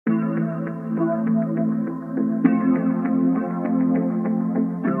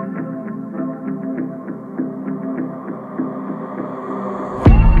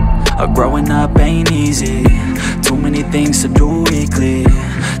Growing up ain't easy. Too many things to do weekly.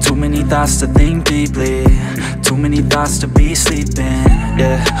 Too many thoughts to think deeply. Too many thoughts to be sleeping.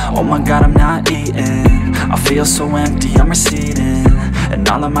 Yeah, oh my God, I'm not eating. I feel so empty, I'm receding. And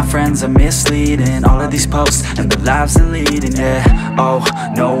all of my friends are misleading. All of these posts and the lives they're leading. Yeah, oh,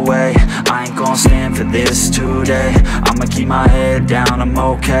 no way, I ain't gon' stand for this today. I'ma keep my head down, I'm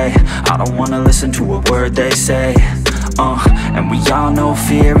okay. I don't wanna listen to a word they say. And we all know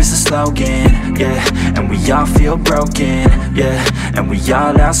fear is a slogan, yeah. And we all feel broken, yeah. And we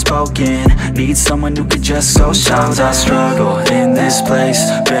all outspoken. Need someone who could just go shout. Sometimes I struggle in this place.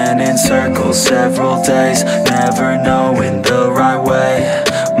 Been in circles several days, never knowing the right way,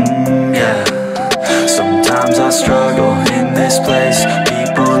 yeah. Sometimes I struggle in this place.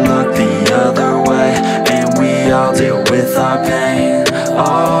 People look the other way, and we all deal with our pain,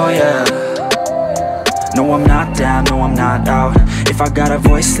 oh yeah. No, I'm not down, no, I'm not out. If I got a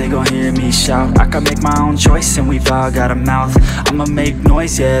voice, they gon' hear me shout. I can make my own choice and we've all got a mouth. I'ma make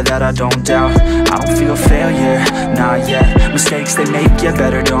noise, yeah, that I don't doubt. I don't feel failure, not yet. Mistakes they make, yeah,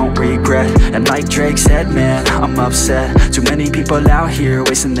 better don't regret. And like Drake said, man, I'm upset. Too many people out here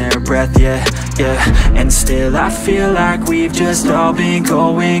wasting their breath, yeah, yeah. And still I feel like we've just all been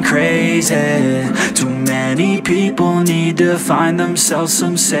going crazy. Too many people need to find themselves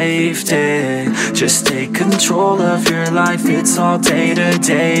some safety. Just take control of your life, it's all day to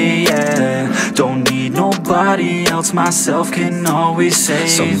day, yeah. Don't need nobody else, myself can always save.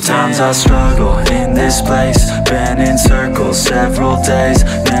 Sometimes I struggle in this place. Been in circles several days,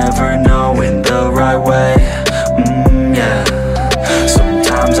 never knowing the right way, yeah.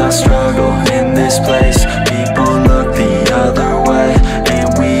 Sometimes I struggle in this place. People look the other way, and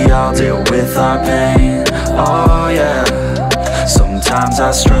we all deal with our pain, oh yeah. Sometimes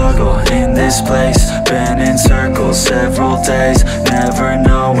I struggle in this place. Been in circles several days, never know